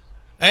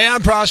Hey,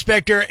 I'm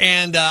Prospector,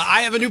 and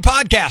I have a new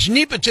podcast,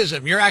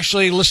 Nepotism. You're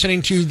actually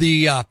listening to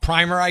the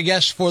primer, I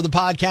guess, for the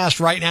podcast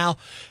right now.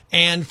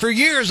 And for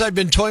years, I've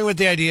been toying with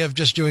the idea of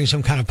just doing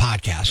some kind of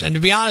podcast. And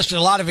to be honest, a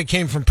lot of it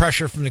came from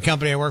pressure from the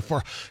company I work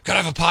for.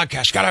 Gotta have a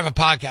podcast, gotta have a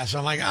podcast. And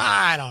I'm like,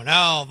 I don't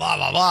know, blah,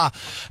 blah, blah.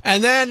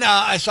 And then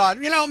I thought,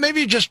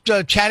 maybe just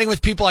chatting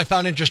with people I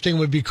found interesting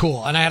would be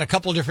cool. And I had a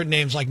couple different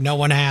names, like No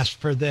One Asked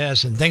for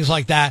This and things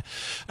like that.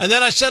 And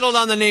then I settled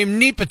on the name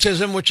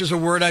Nepotism, which is a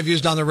word I've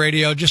used on the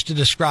radio just to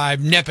describe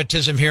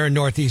nepotism here in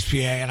Northeast PA.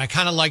 And I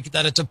kind of like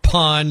that it's a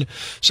pun.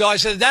 So I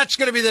said, that's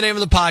going to be the name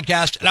of the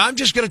podcast. And I'm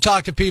just going to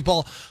talk to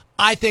people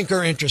I think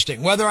are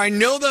interesting. Whether I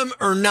know them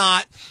or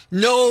not,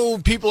 know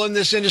people in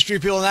this industry,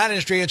 people in that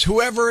industry, it's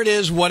whoever it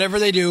is, whatever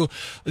they do.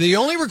 The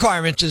only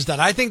requirement is that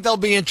I think they'll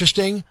be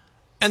interesting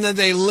and that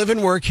they live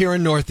and work here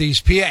in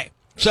Northeast PA.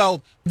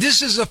 So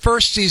this is the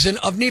first season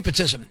of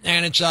Nepotism,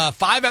 and it's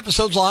 5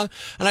 episodes long,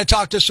 and I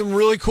talked to some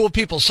really cool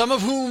people, some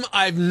of whom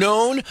I've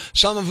known,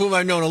 some of whom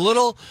I've known a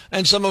little,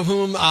 and some of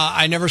whom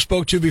I never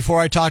spoke to before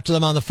I talked to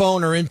them on the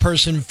phone or in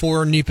person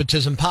for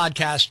Nepotism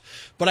podcast.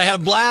 But I had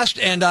a blast,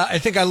 and I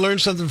think I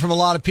learned something from a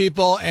lot of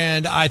people,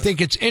 and I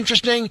think it's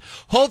interesting.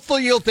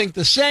 Hopefully you'll think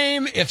the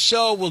same. If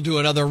so, we'll do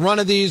another run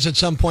of these at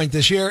some point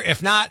this year.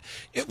 If not,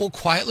 it will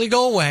quietly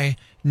go away,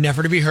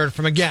 never to be heard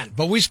from again.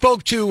 But we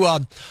spoke to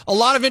a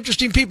lot of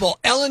interesting people.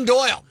 Ellen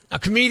Doyle, a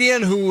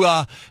comedian who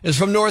is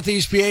from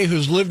Northeast PA,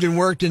 who's lived and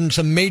worked in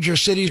some major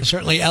cities,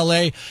 certainly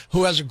L.A.,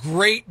 who has a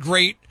great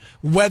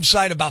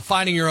website about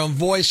finding your own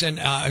voice and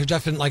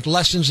different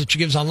lessons that she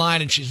gives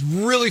online. And she's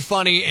really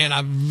funny, and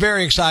I'm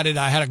very excited.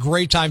 I had a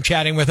great time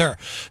chatting with her.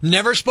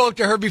 Never spoke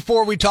to her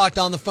before we talked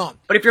on the phone.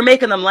 But if you're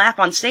making them laugh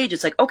on stage,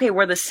 it's like, okay,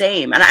 we're the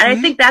same. And I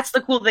think that's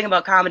the cool thing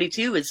about comedy,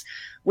 too, is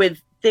with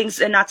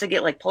things, and not to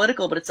get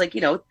political, but it's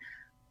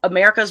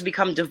America's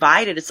become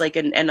divided. It's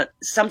and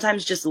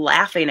sometimes just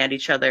laughing at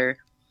each other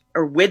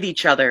or with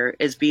each other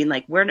is being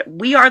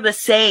we are the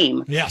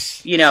same.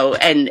 Yes.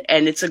 And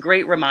it's a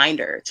great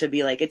reminder to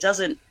be I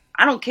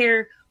don't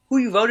care who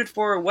you voted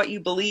for or what you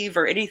believe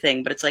or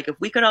anything, but it's if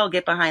we could all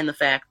get behind the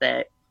fact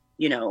that,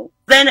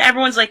 then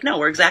everyone's no,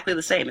 we're exactly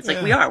the same. It's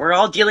we're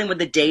all dealing with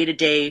the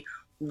day-to-day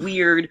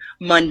weird,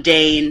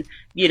 mundane,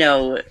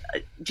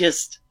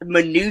 just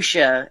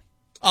minutia.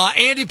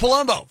 Andy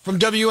Palumbo from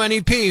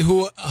WNEP,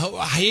 who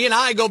he and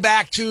I go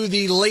back to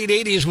the late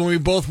 80s when we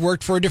both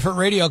worked for a different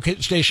radio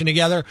station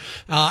together,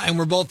 and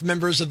we're both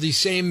members of the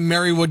same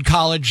Marywood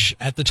College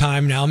at the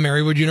time, now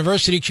Marywood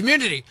University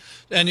community.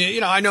 And,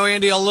 I know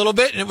Andy a little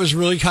bit, and it was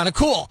really kind of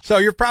cool. So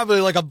you're probably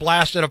a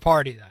blast at a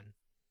party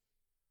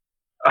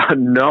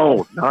then.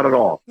 No, not at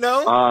all.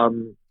 No?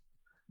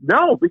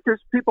 No, because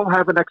people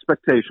have an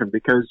expectation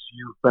because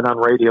you've been on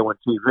radio and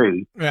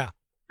TV. Yeah.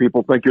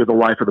 People think you're the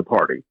life of the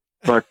party.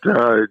 But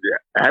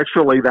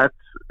actually, that's,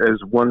 as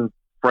one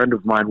friend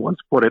of mine once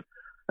put it,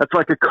 that's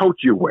like a coat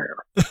you wear,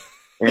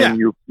 and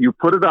you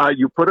put it on.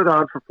 You put it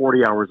on for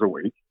 40 hours a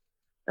week,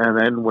 and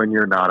then when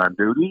you're not on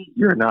duty,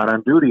 you're not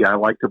on duty. I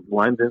like to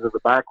blend into the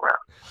background.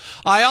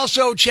 I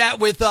also chat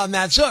with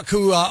Matt Zook,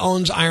 who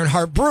owns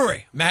Ironheart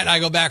Brewery. Matt and I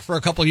go back for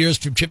a couple of years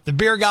through Chip the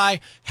Beer Guy.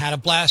 Had a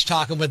blast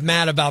talking with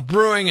Matt about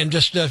brewing and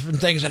just different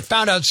things, and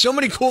found out so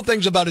many cool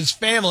things about his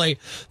family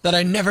that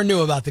I never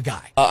knew about the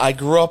guy. I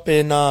grew up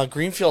in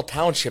Greenfield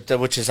Township,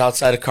 which is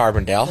outside of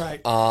Carbondale,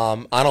 right.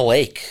 On a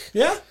lake.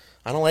 Yeah?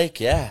 On a lake,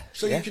 yeah.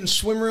 So you can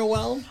swim real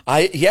well?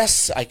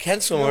 Yes, I can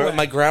swim. No way.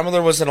 My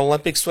grandmother was an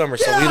Olympic swimmer,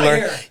 so we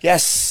learned. Here.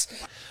 Yes.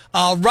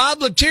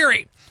 Rob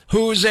Lettieri,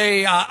 who's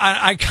an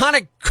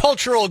iconic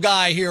cultural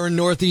guy here in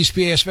Northeast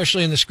PA,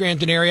 especially in the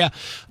Scranton area.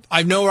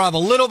 I know Rob a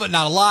little, but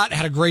not a lot.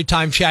 Had a great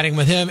time chatting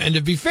with him. And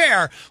to be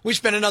fair, we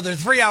spent another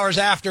 3 hours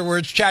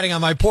afterwards chatting on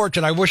my porch,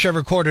 and I wish I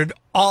recorded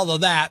all of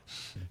that.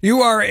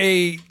 You are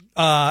a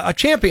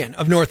champion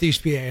of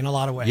Northeast PA in a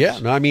lot of ways. Yeah,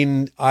 no, I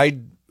mean,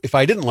 if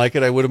I didn't like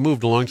it, I would have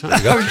moved a long time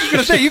ago. I was just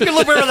going to say, you can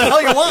live wherever the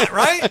hell you want,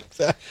 right?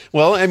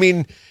 Well, I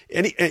mean,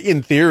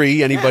 in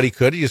theory, anybody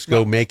could. You just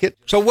go make it.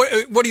 So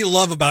what do you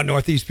love about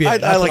Northeast PA?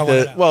 I like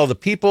the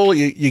people.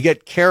 You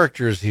get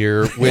characters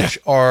here, which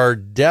are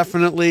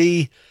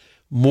definitely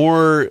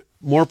more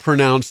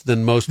pronounced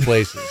than most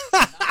places.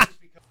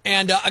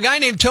 And a guy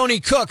named Tony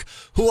Cook,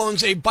 who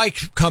owns a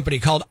bike company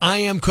called I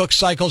Am Cook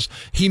Cycles.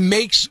 He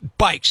makes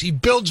bikes. He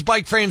builds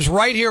bike frames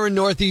right here in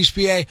Northeast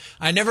PA.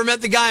 I never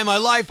met the guy in my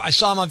life. I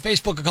saw him on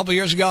Facebook a couple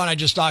years ago, and I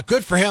just thought,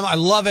 good for him. I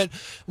love it.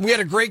 We had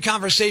a great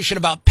conversation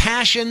about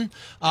passion,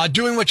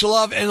 doing what you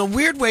love, and the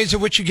weird ways in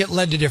which you get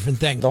led to different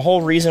things. The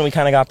whole reason we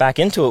kind of got back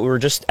into it, we were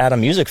just at a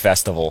music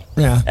festival.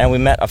 Yeah. And we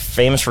met a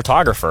famous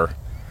photographer.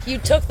 You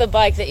took the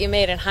bike that you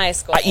made in high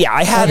school. Yeah,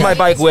 I had my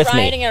bike with me.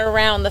 Riding it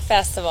around the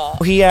festival.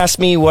 He asked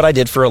me what I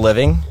did for a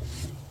living,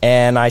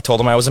 and I told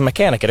him I was a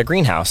mechanic at a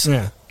greenhouse.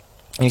 Yeah.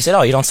 And he said,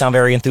 "Oh, you don't sound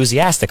very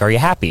enthusiastic. Are you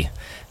happy?"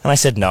 And I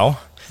said, "No."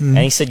 And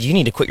he said, "You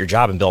need to quit your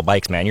job and build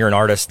bikes, man. You're an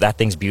artist. That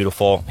thing's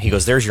beautiful." He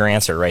goes, "There's your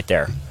answer right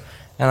there."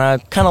 And I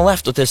kind of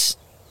left with this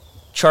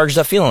charged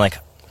up feeling like,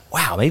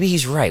 wow, maybe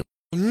he's right.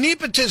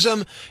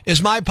 Nepotism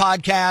is my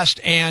podcast,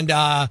 and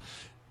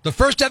the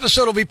first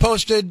episode will be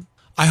posted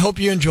I hope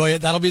you enjoy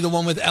it. That'll be the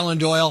one with Ellen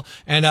Doyle,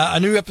 and a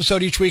new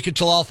episode each week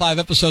until all 5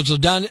 episodes are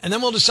done. And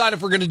then we'll decide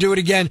if we're going to do it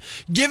again.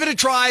 Give it a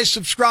try,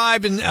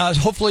 subscribe, and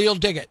hopefully you'll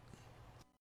dig it.